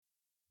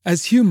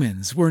As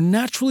humans, we're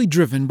naturally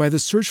driven by the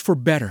search for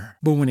better.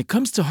 But when it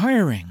comes to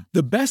hiring,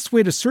 the best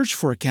way to search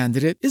for a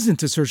candidate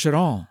isn't to search at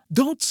all.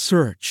 Don't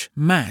search,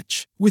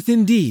 match with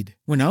Indeed.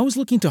 When I was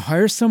looking to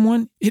hire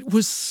someone, it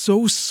was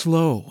so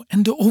slow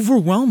and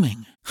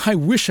overwhelming. I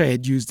wish I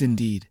had used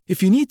Indeed.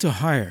 If you need to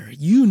hire,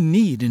 you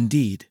need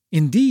Indeed.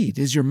 Indeed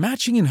is your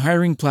matching and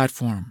hiring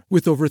platform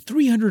with over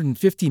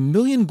 350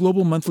 million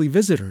global monthly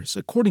visitors,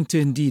 according to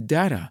Indeed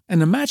data,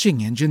 and a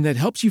matching engine that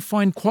helps you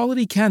find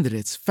quality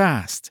candidates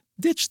fast.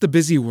 Ditch the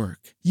busy work.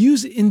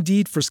 Use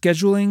Indeed for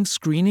scheduling,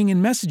 screening,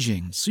 and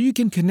messaging so you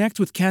can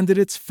connect with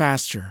candidates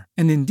faster.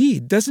 And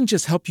Indeed doesn't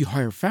just help you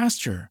hire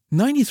faster.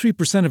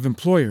 93% of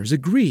employers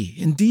agree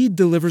Indeed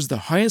delivers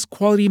the highest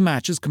quality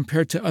matches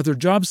compared to other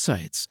job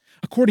sites,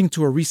 according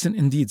to a recent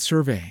Indeed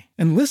survey.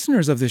 And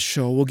listeners of this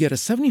show will get a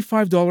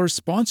 $75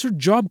 sponsored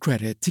job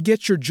credit to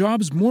get your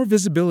jobs more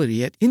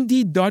visibility at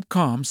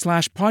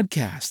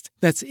Indeed.com/podcast.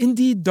 That's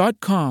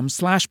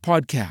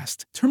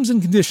Indeed.com/podcast. Terms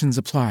and conditions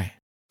apply.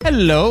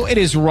 Hello, it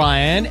is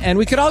Ryan, and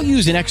we could all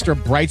use an extra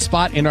bright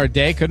spot in our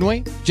day, couldn't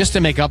we? Just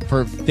to make up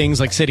for things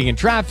like sitting in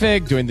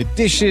traffic, doing the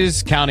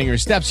dishes, counting your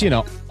steps,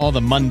 all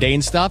the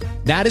mundane stuff.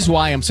 That is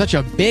why I'm such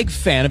a big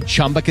fan of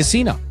Chumba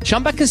Casino.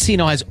 Chumba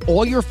Casino has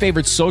all your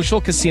favorite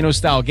social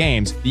casino-style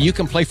games that you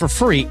can play for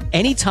free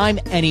anytime,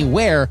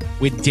 anywhere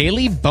with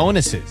daily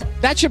bonuses.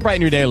 That should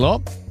brighten your day a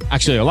little.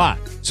 Actually, a lot.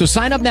 So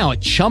sign up now at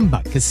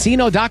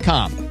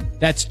ChumbaCasino.com.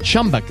 That's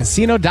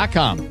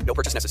ChumbaCasino.com. No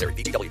purchase necessary.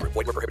 VGW Group.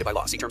 Void where prohibited by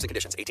law. See terms and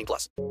conditions.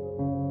 18+.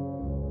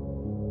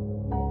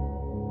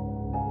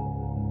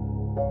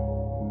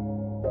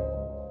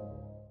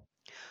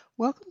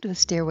 Welcome to the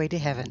Stairway to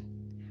Heaven.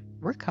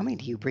 We're coming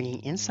to you bringing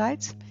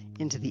insights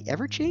into the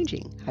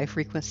ever-changing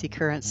high-frequency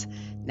currents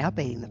now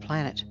bathing the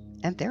planet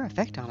and their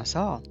effect on us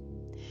all.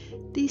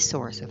 The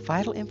source of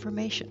vital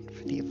information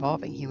for the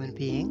evolving human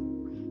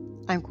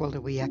being. I'm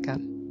Gwilda Wiyaka.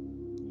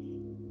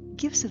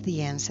 Gifts of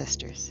the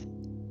Ancestors.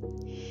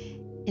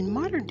 In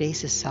modern-day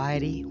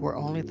society, where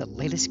only the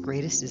latest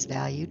greatest is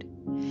valued,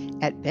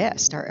 at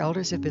best our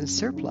elders have been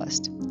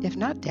surplused, if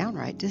not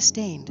downright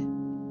disdained.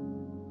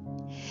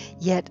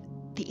 Yet,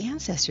 the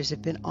ancestors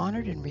have been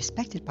honored and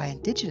respected by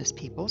indigenous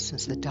peoples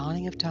since the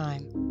dawning of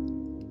time.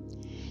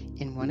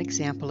 In one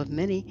example of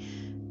many,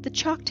 the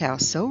Choctaw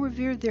so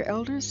revered their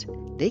elders,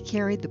 they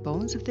carried the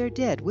bones of their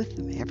dead with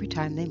them every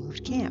time they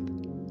moved camp.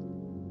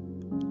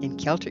 In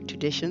Celtic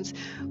traditions,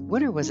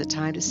 winter was a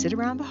time to sit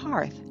around the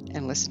hearth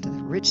and listen to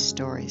the rich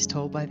stories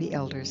told by the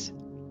elders.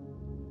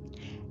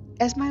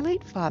 As my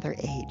late father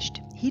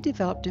aged, he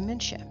developed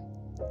dementia.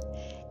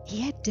 He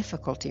had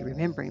difficulty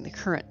remembering the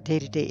current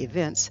day-to-day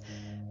events,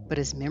 but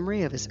his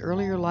memory of his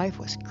earlier life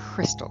was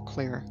crystal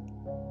clear.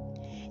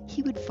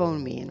 He would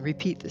phone me and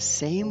repeat the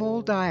same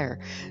old dire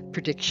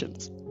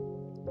predictions.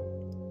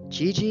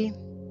 Gigi,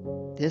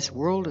 this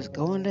world is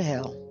going to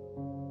hell.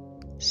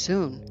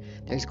 Soon,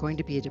 there's going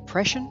to be a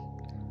depression,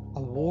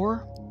 a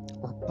war,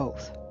 or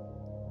both.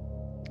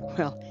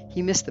 Well,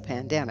 he missed the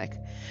pandemic,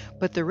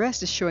 but the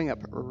rest is showing up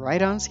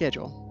right on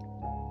schedule.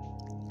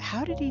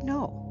 How did he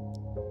know?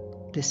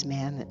 This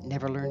man that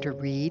never learned to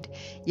read,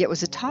 yet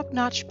was a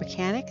top-notch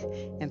mechanic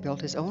and built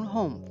his own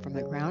home from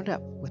the ground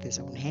up with his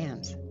own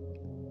hands.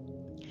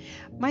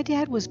 My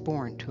dad was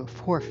born to a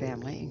poor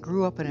family and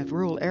grew up in a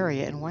rural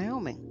area in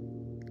Wyoming.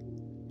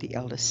 The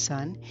eldest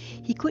son,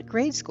 he quit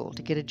grade school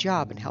to get a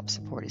job and help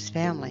support his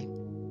family.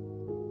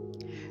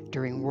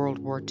 During World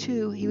War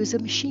II, he was a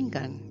machine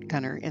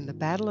gunner in the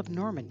Battle of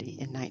Normandy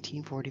in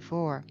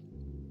 1944.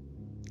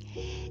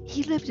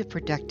 He lived a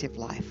productive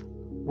life,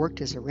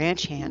 worked as a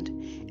ranch hand,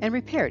 and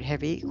repaired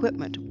heavy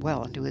equipment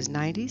well into his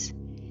 90s,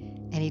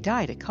 and he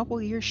died a couple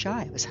years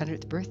shy of his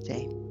 100th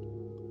birthday.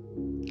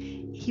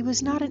 He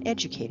was not an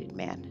educated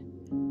man,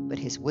 but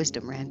his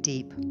wisdom ran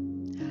deep.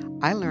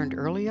 I learned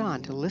early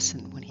on to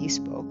listen when he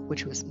spoke,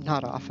 which was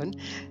not often.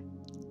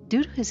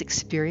 Due to his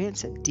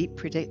experience and deep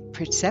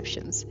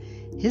perceptions,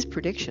 his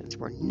predictions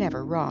were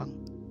never wrong.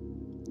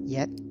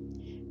 Yet,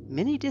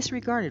 many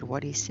disregarded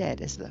what he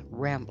said as the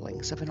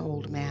ramblings of an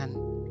old man.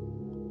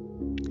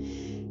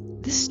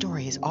 This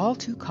story is all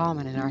too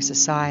common in our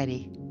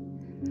society.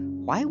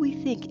 Why we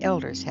think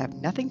elders have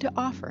nothing to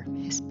offer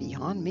is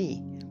beyond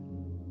me.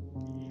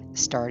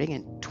 Starting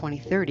in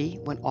 2030,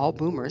 when all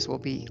boomers will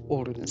be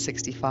older than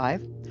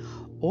 65,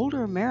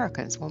 older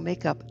Americans will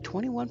make up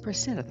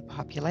 21% of the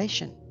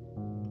population.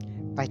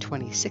 By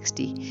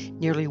 2060,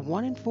 nearly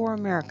 1 in 4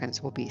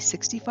 Americans will be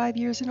 65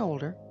 years and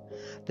older,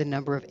 the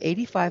number of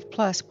 85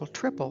 plus will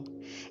triple,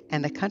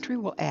 and the country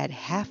will add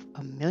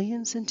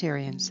 500,000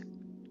 centenarians.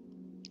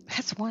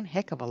 That's one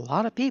heck of a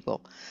lot of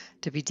people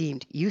to be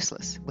deemed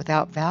useless,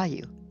 without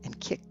value, and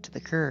kicked to the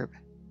curb.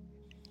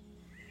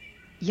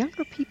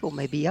 Younger people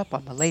may be up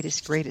on the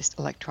latest, greatest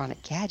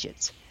electronic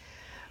gadgets,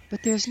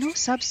 but there's no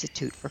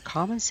substitute for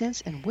common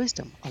sense and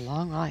wisdom a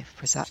long life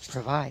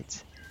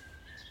provides.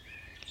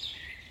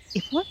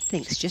 If one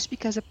thinks just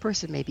because a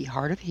person may be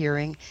hard of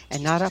hearing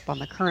and not up on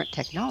the current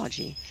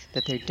technology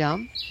that they're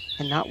dumb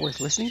and not worth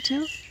listening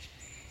to,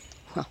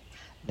 well,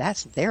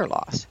 that's their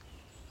loss.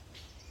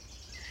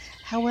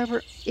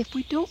 However, if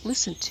we don't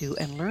listen to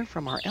and learn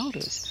from our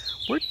elders,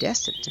 we're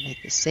destined to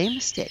make the same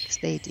mistakes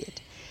they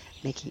did,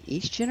 making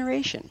each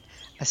generation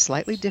a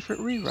slightly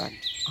different rerun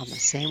on the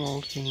same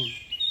old theme.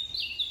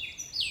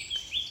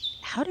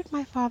 How did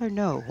my father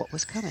know what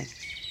was coming?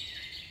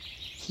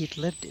 He'd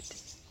lived it.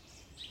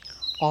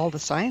 All the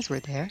signs were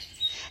there,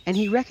 and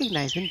he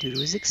recognized them due to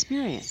his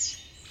experience.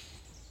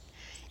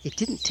 It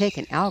didn't take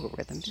an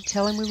algorithm to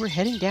tell him we were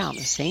heading down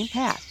the same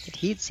path that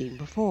he'd seen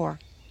before.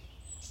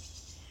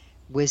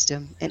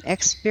 Wisdom and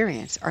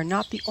experience are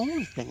not the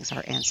only things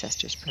our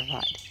ancestors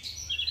provide.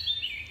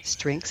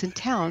 Strengths and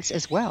talents,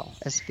 as well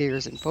as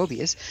fears and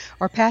phobias,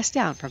 are passed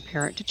down from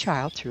parent to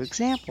child through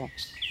example.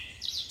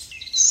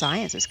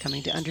 Science is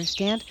coming to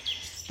understand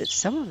that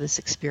some of this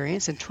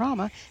experience and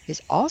trauma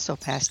is also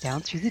passed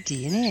down through the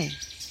DNA.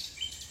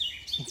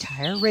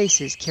 Entire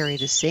races carry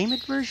the same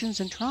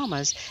aversions and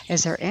traumas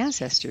as our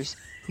ancestors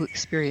who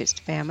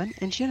experienced famine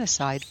and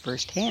genocide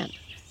firsthand.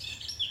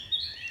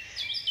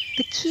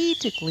 The key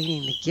to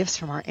gleaning the gifts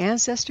from our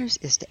ancestors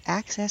is to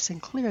access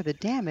and clear the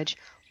damage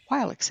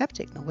while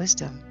accepting the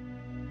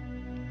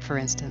wisdom. For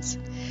instance,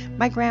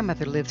 my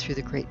grandmother lived through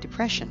the Great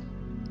Depression.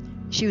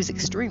 She was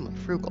extremely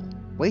frugal,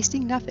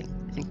 wasting nothing,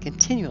 and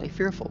continually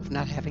fearful of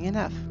not having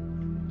enough.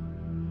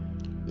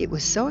 It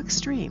was so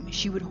extreme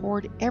she would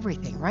hoard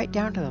everything right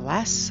down to the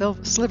last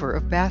sliver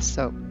of bath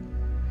soap.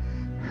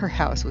 Her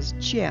house was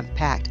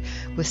jam-packed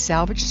with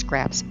salvaged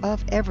scraps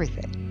of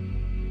everything.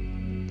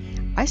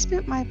 I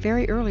spent my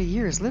very early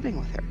years living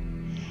with her,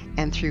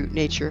 and through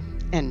nature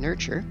and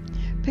nurture,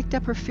 picked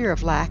up her fear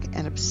of lack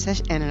and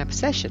an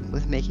obsession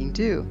with making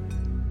do.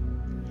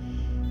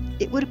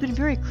 It would have been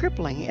very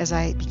crippling as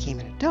I became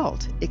an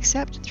adult,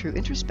 except through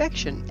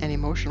introspection and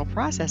emotional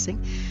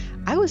processing,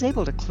 I was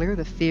able to clear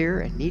the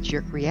fear and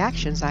knee-jerk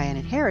reactions I had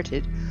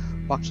inherited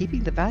while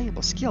keeping the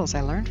valuable skills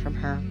I learned from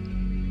her.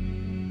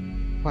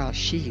 While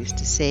she used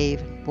to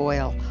save and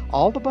boil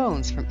all the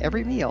bones from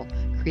every meal,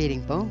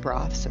 creating bone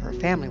broth so her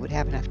family would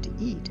have enough to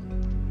eat,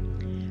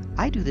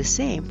 I do the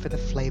same for the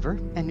flavor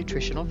and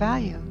nutritional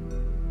value.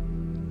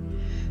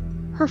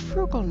 Her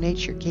frugal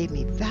nature gave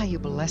me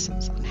valuable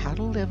lessons on how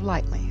to live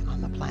lightly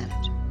on the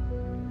planet.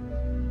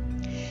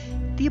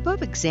 The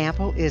above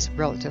example is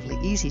relatively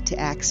easy to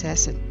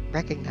access and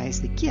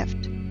recognize the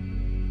gift.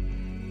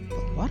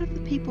 But what of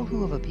the people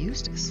who have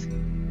abused us?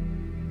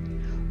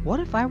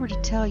 What if I were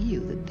to tell you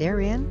that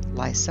therein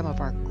lies some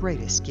of our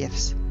greatest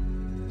gifts?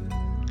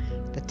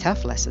 The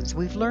tough lessons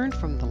we've learned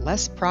from the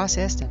less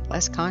processed and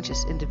less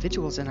conscious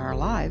individuals in our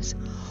lives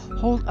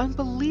hold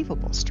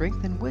unbelievable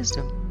strength and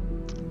wisdom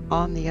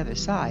on the other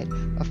side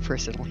of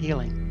personal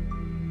healing.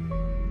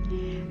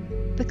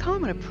 The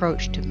common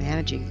approach to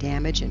managing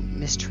damage and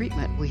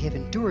mistreatment we have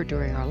endured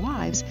during our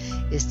lives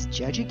is to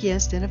judge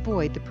against and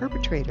avoid the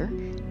perpetrator,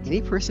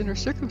 any person or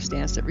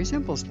circumstance that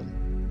resembles them.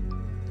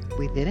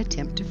 We then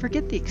attempt to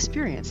forget the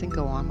experience and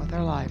go on with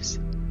our lives.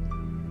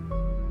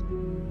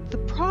 The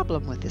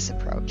problem with this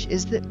approach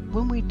is that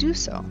when we do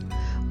so,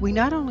 we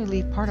not only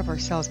leave part of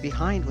ourselves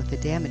behind with the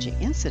damaging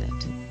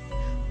incident,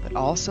 but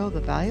also the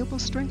valuable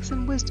strengths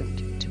and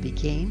wisdom to be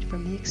gained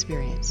from the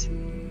experience.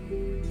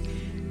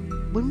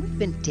 When we've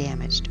been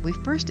damaged, we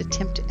first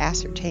attempt to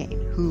ascertain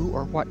who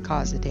or what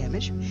caused the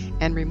damage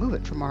and remove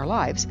it from our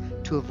lives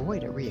to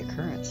avoid a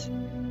reoccurrence.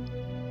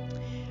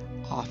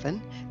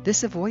 Often,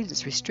 this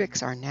avoidance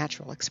restricts our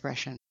natural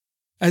expression.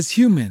 As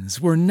humans,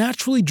 we're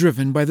naturally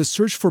driven by the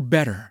search for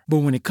better. But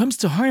when it comes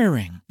to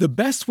hiring, the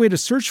best way to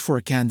search for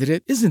a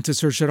candidate isn't to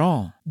search at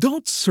all.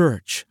 Don't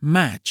search,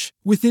 match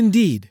with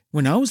Indeed.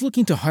 When I was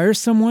looking to hire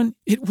someone,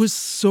 it was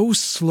so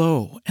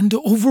slow and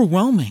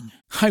overwhelming.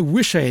 I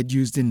wish I had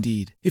used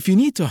Indeed. If you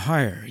need to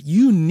hire,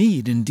 you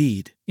need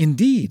Indeed.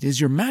 Indeed is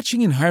your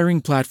matching and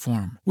hiring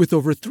platform with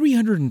over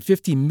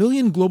 350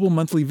 million global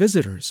monthly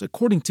visitors,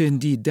 according to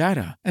Indeed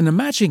data, and a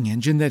matching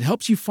engine that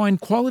helps you find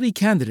quality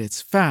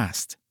candidates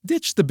fast.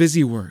 Ditch the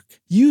busy work.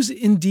 Use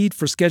Indeed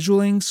for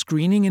scheduling,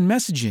 screening, and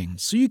messaging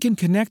so you can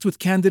connect with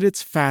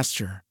candidates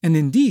faster. And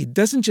Indeed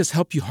doesn't just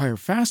help you hire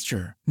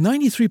faster.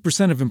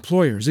 93% of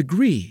employers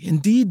agree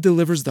Indeed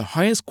delivers the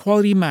highest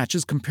quality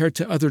matches compared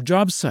to other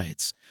job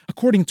sites,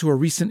 according to a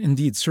recent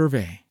Indeed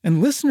survey.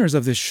 And listeners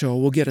of this show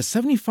will get a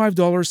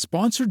 $75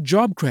 sponsored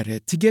job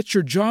credit to get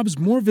your jobs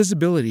more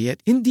visibility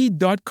at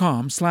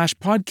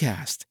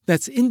Indeed.com/podcast.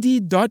 That's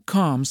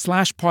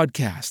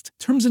Indeed.com/podcast.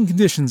 Terms and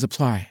conditions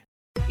apply.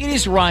 It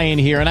is Ryan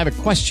here, and I have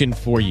a question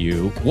for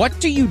you. What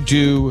do you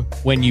do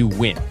when you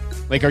win?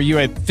 Like, are you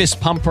a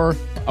fist pumper,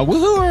 a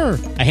woo-hooer,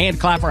 a hand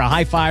clapper, a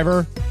high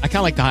fiver? I kind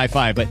of like the high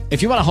five, but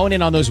if you want to hone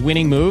in on those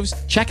winning moves,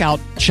 check out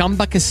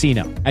Chumba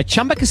Casino. At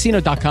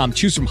ChumbaCasino.com,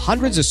 choose from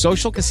hundreds of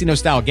social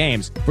casino-style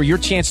games for your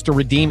chance to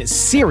redeem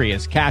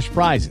serious cash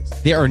prizes.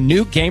 There are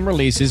new game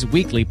releases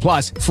weekly,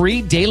 plus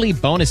free daily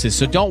bonuses.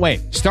 So don't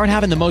wait. Start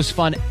having the most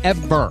fun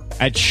ever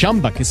at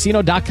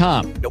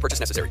ChumbaCasino.com. No purchase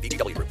necessary.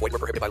 VGW Group. Void where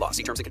prohibited by law.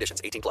 See terms and conditions.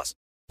 18+.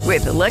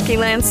 With the Lucky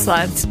Land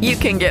Slots, you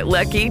can get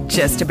lucky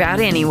just about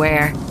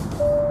anywhere.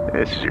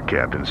 This is your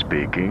captain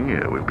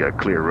speaking. We've got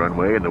clear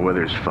runway and the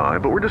weather's fine,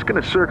 but we're just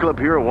going to circle up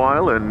here a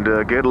while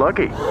and get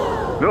lucky.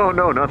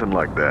 No, nothing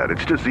like that.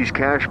 It's just these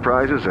cash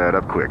prizes add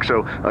up quick.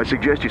 So I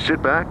suggest you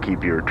sit back,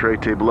 keep your tray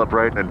table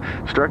upright, and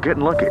start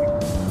getting lucky.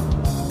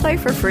 Play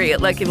for free at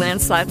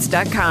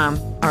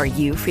LuckyLandSlots.com. Are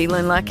you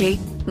feeling lucky?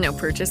 No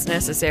purchase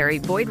necessary.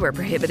 Void where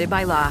prohibited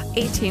by law.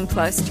 18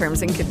 plus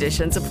terms and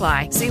conditions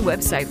apply. See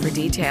website for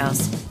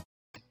details.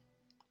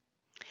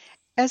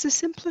 As a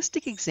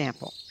simplistic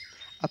example,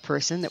 a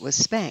person that was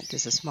spanked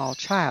as a small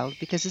child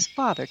because his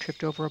father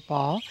tripped over a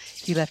ball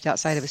he left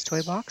outside of his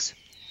toy box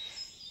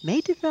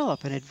may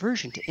develop an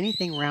aversion to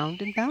anything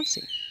round and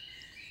bouncy.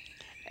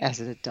 As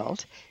an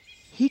adult,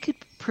 he could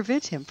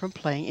prevent him from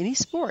playing any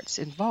sports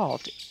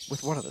involved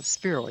with one of the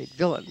spheroid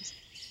villains.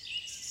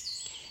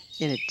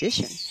 In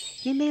addition,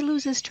 he may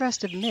lose his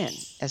trust of men,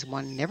 as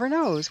one never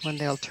knows when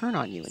they'll turn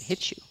on you and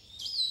hit you.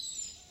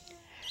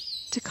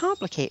 To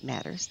complicate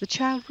matters, the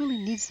child really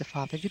needs the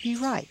father to be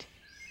right.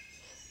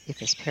 If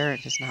his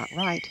parent is not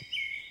right,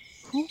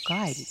 who will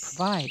guide and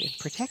provide and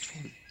protect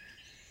him?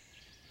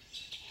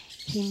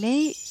 He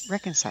may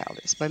reconcile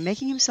this by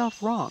making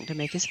himself wrong to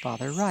make his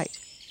father right.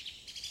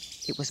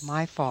 It was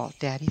my fault,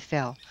 Daddy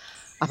fell.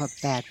 I'm a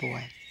bad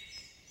boy.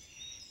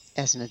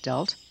 As an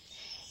adult,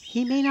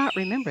 he may not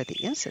remember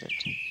the incident.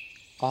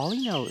 All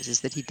he knows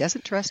is that he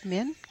doesn't trust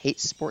men,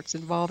 hates sports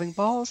involving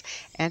balls,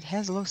 and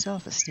has low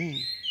self-esteem.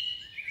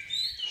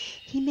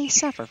 He may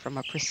suffer from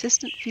a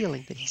persistent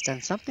feeling that he's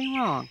done something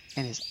wrong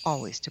and is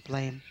always to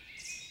blame.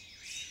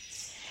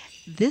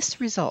 This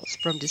results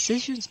from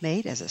decisions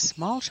made as a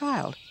small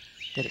child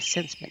that have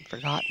since been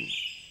forgotten.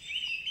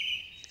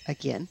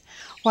 Again,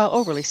 while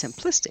overly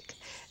simplistic,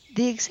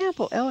 the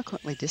example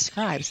eloquently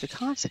describes the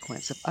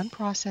consequence of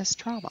unprocessed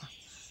trauma,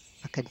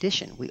 a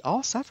condition we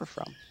all suffer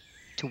from,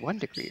 to one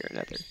degree or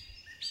another.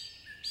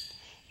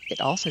 It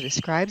also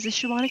describes a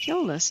shamanic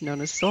illness known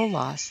as soul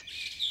loss.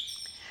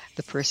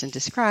 The person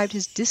described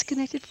has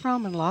disconnected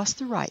from and lost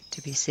the right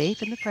to be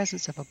safe in the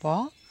presence of a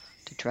ball,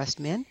 to trust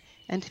men,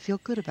 and to feel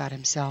good about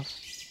himself.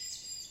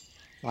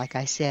 Like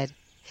I said,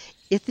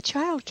 if the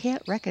child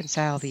can't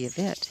reconcile the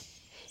event,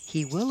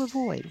 he will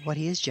avoid what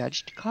he has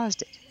judged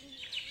caused it,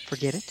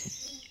 forget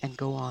it, and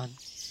go on.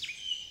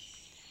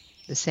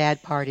 The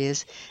sad part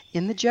is,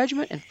 in the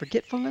judgment and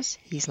forgetfulness,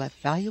 he's left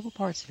valuable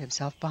parts of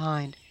himself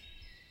behind.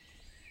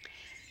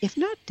 If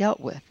not dealt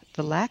with,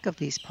 the lack of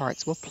these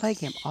parts will plague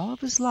him all of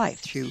his life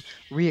through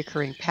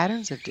reoccurring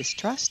patterns of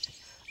distrust,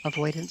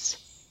 avoidance,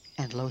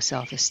 and low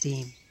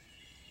self-esteem.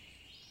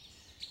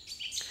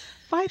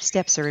 5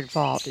 steps are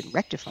involved in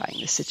rectifying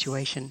this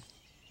situation.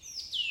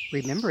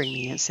 Remembering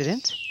the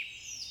incident,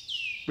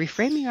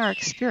 reframing our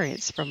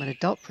experience from an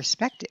adult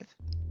perspective,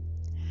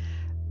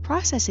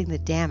 processing the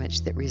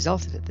damage that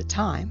resulted at the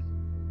time,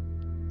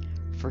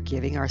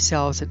 forgiving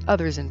ourselves and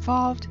others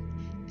involved,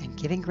 and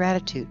giving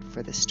gratitude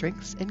for the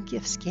strengths and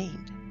gifts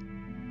gained.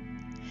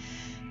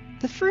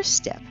 The first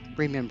step,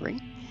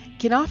 remembering,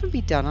 can often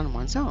be done on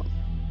one's own.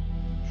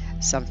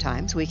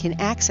 Sometimes we can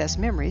access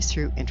memories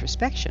through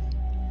introspection,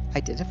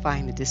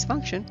 identifying the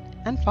dysfunction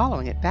and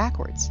following it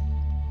backwards.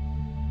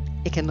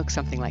 It can look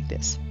something like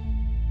this.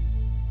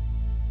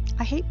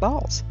 I hate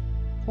balls.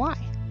 Why?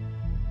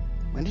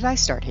 When did I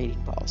start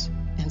hating balls?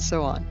 And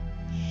so on.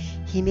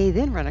 He may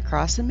then run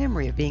across the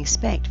memory of being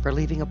spanked for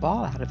leaving a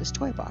ball out of his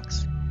toy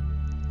box.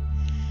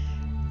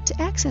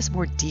 To access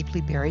more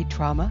deeply buried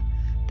trauma,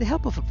 the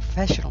help of a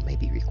professional may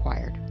be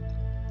required.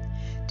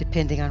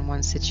 Depending on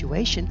one's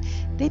situation,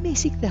 they may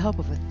seek the help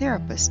of a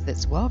therapist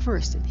that's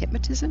well-versed in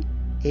hypnotism,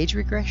 age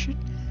regression,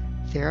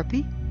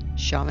 therapy,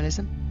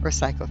 shamanism, or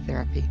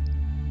psychotherapy.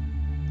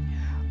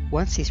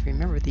 Once he's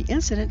remembered the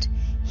incident,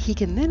 he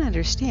can then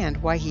understand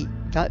why he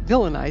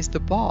villainized the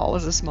ball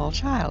as a small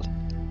child.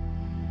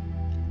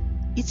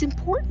 It's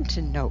important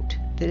to note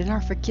that in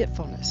our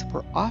forgetfulness,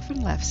 we're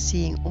often left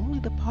seeing only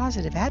the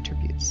positive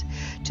attributes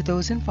to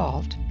those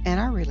involved and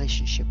our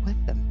relationship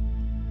with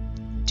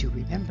them. Do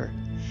remember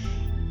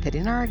that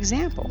in our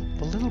example,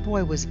 the little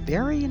boy was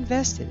very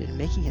invested in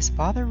making his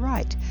father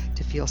right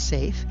to feel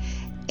safe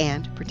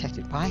and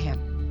protected by him.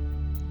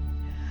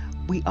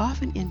 We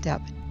often end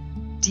up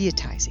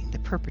deitizing the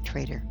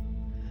perpetrator,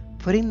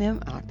 putting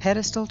them on a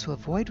pedestal to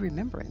avoid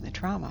remembering the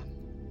trauma.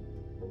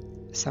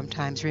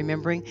 Sometimes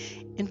remembering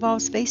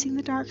involves facing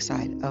the dark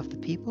side of the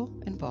people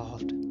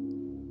involved.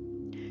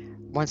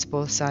 Once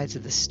both sides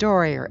of the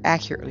story are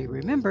accurately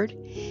remembered,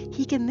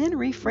 he can then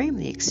reframe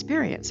the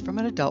experience from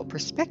an adult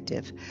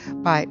perspective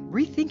by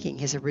rethinking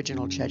his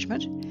original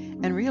judgment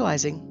and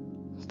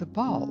realizing the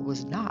ball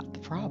was not the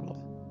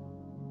problem.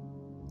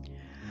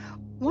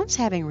 Once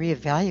having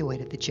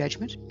reevaluated the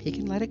judgment, he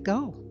can let it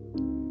go.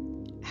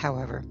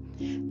 However,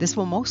 this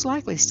will most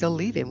likely still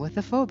leave him with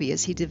the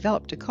phobias he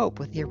developed to cope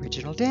with the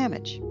original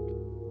damage.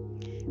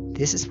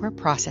 This is where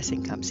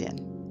processing comes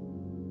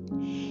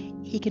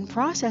in. He can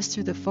process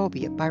through the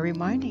phobia by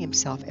reminding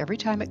himself every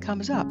time it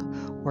comes up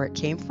where it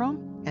came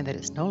from and that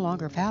it's no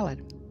longer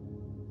valid.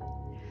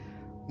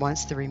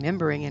 Once the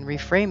remembering and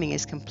reframing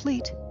is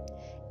complete,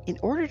 in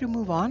order to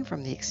move on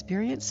from the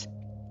experience,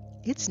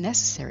 it's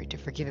necessary to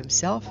forgive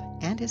himself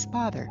and his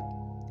father,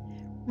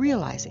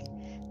 realizing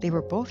they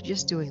were both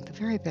just doing the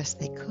very best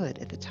they could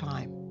at the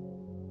time.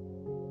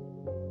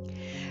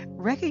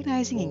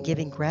 Recognizing and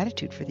giving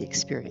gratitude for the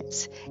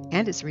experience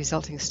and its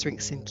resulting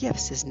strengths and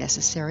gifts is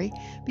necessary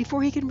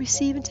before he can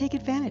receive and take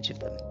advantage of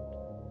them.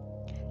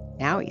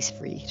 Now he's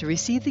free to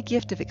receive the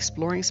gift of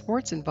exploring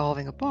sports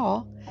involving a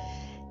ball.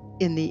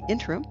 In the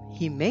interim,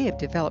 he may have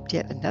developed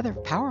yet another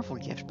powerful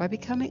gift by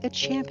becoming a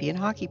champion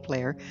hockey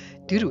player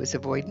due to his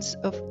avoidance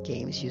of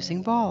games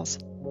using balls.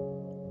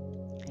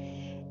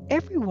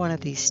 Every one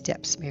of these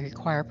steps may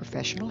require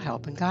professional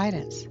help and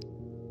guidance.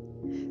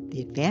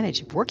 The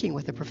advantage of working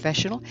with a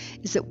professional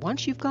is that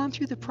once you've gone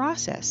through the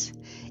process,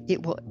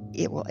 it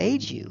will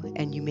aid you,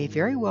 and you may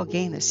very well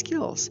gain the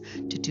skills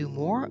to do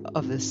more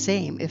of the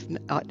same, if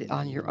not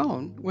on your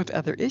own, with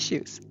other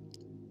issues.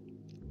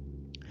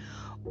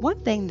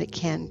 One thing that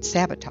can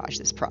sabotage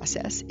this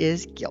process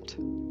is guilt.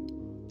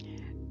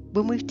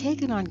 When we've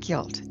taken on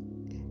guilt,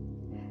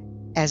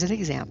 as an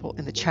example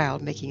in the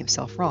child making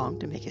himself wrong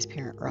to make his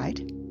parent right,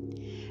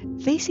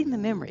 facing the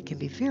memory can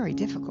be very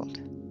difficult.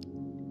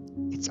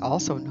 It's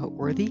also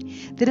noteworthy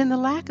that in the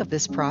lack of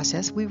this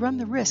process, we run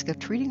the risk of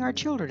treating our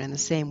children in the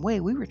same way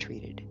we were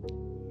treated.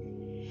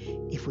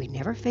 If we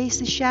never face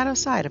the shadow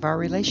side of our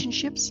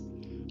relationships,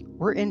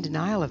 we're in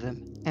denial of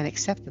them and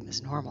accept them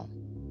as normal.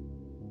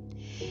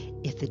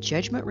 If the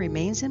judgment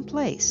remains in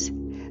place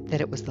that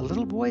it was the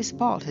little boy's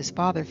fault his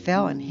father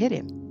fell and hit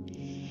him,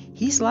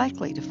 he's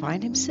likely to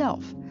find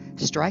himself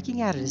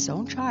striking out at his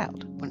own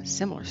child when a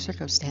similar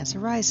circumstance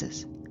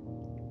arises.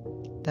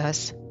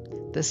 Thus,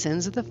 the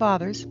sins of the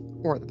fathers,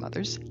 or the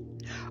mothers,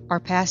 are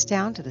passed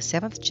down to the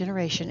 7th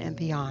generation and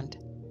beyond.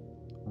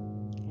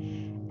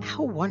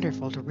 How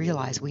wonderful to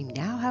realize we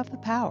now have the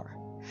power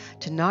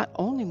to not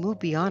only move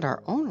beyond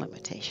our own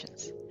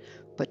limitations,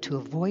 but to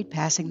avoid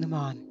passing them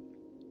on.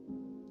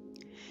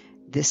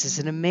 This is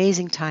an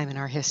amazing time in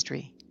our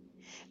history.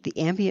 The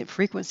ambient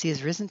frequency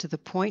has risen to the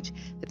point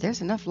that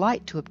there's enough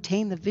light to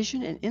obtain the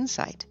vision and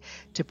insight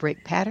to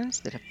break patterns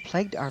that have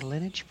plagued our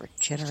lineage for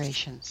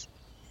generations.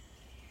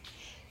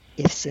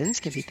 If sins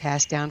can be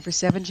passed down for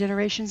 7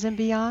 generations and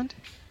beyond,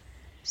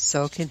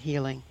 so can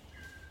healing.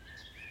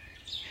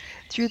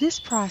 Through this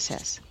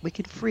process, we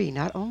can free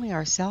not only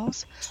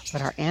ourselves,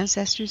 but our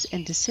ancestors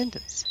and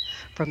descendants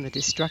from the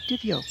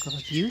destructive yoke of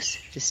abuse,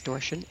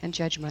 distortion, and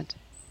judgment.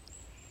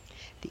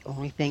 The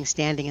only thing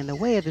standing in the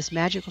way of this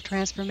magical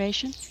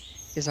transformation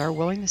is our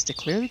willingness to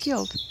clear the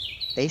guilt,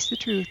 face the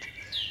truth,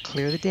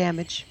 clear the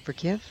damage,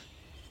 forgive,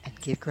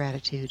 and give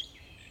gratitude.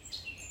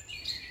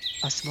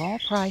 A small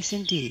price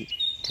indeed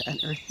to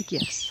unearth the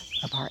gifts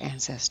of our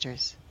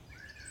ancestors.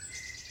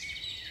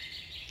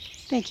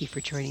 Thank you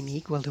for joining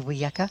me, Gwilda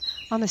Wiyaka,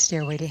 on the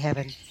Stairway to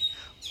Heaven,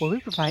 where we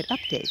provide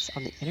updates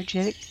on the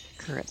energetic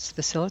currents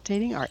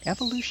facilitating our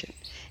evolution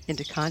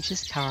into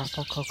conscious,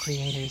 powerful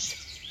co-creators.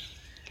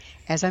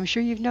 As I'm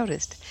sure you've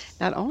noticed,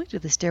 not only do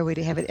the Stairway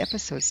to Heaven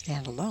episodes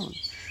stand alone,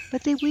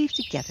 but they weave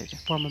together to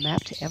form a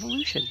map to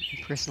evolution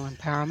and personal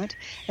empowerment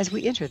as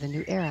we enter the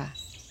new era.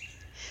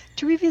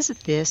 To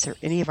revisit this or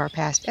any of our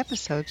past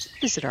episodes,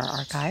 visit our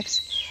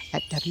archives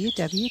at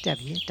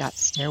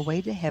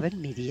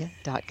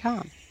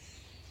www.stairwaytoheavenmedia.com.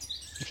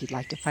 If you'd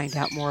like to find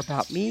out more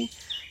about me,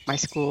 my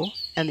school,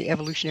 and the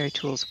evolutionary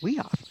tools we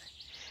offer,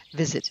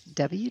 visit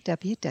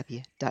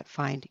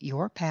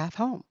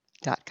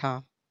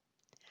www.findyourpathhome.com.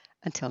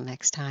 Until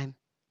next time,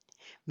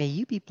 may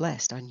you be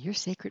blessed on your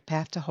sacred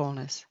path to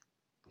wholeness.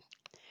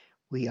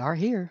 We are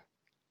here.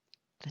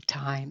 The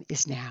time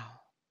is now.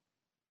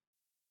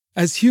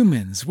 As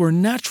humans, we're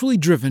naturally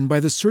driven by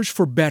the search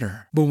for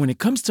better. But when it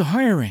comes to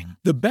hiring,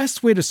 the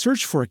best way to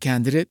search for a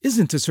candidate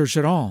isn't to search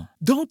at all.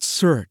 Don't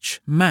search,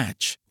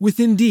 match with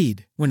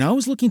Indeed. When I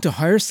was looking to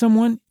hire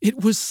someone,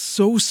 it was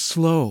so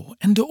slow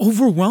and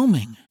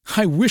overwhelming.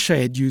 I wish I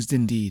had used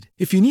Indeed.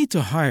 If you need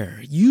to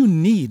hire, you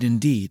need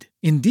Indeed.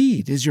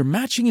 Indeed is your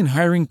matching and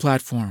hiring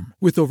platform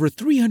with over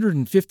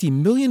 350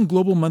 million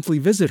global monthly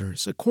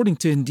visitors, according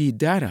to Indeed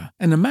data,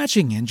 and a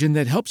matching engine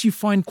that helps you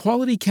find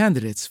quality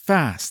candidates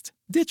fast.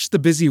 Ditch the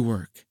busy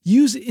work.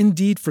 Use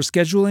Indeed for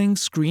scheduling,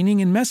 screening,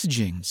 and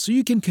messaging so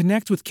you can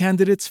connect with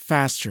candidates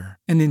faster.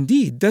 And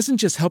Indeed doesn't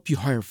just help you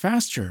hire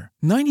faster.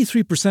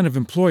 93% of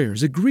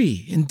employers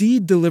agree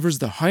Indeed delivers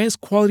the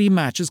highest quality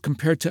matches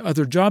compared to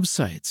other job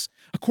sites,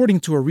 according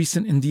to a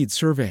recent Indeed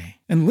survey.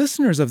 And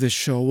listeners of this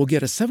show will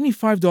get a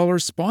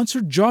 $75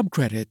 sponsored job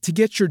credit to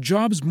get your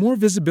jobs more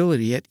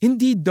visibility at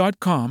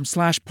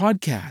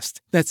Indeed.com/podcast.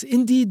 That's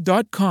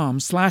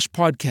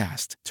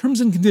Indeed.com/podcast.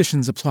 Terms and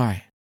conditions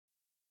apply.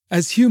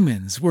 As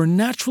humans, we're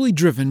naturally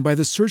driven by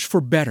the search for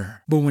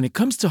better. But when it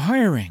comes to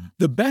hiring,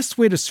 the best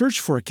way to search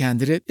for a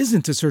candidate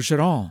isn't to search at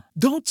all.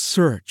 Don't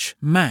search,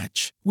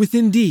 match with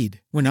Indeed.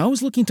 When I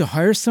was looking to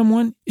hire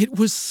someone, it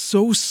was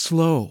so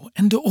slow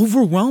and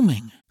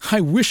overwhelming.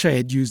 I wish I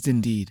had used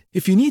Indeed.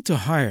 If you need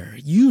to hire,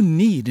 you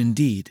need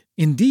Indeed.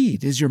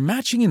 Indeed is your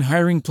matching and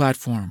hiring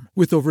platform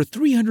with over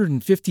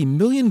 350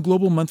 million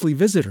global monthly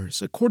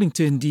visitors, according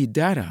to Indeed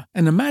data,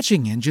 and a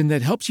matching engine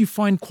that helps you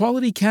find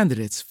quality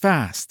candidates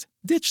fast.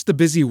 Ditch the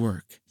busy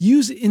work.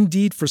 Use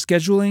Indeed for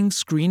scheduling,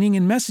 screening,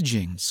 and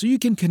messaging so you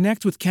can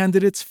connect with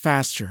candidates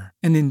faster.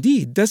 And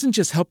Indeed doesn't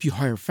just help you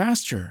hire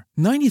faster.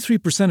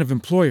 93% of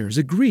employers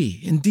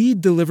agree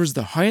Indeed delivers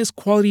the highest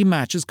quality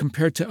matches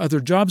compared to other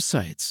job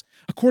sites,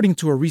 according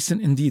to a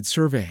recent Indeed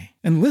survey.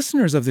 And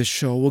listeners of this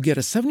show will get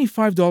a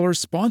 $75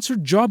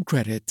 sponsored job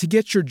credit to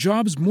get your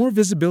jobs more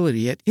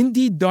visibility at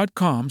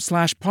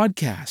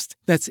Indeed.com/podcast.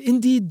 That's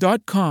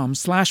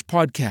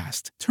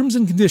Indeed.com/podcast. Terms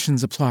and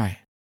conditions apply.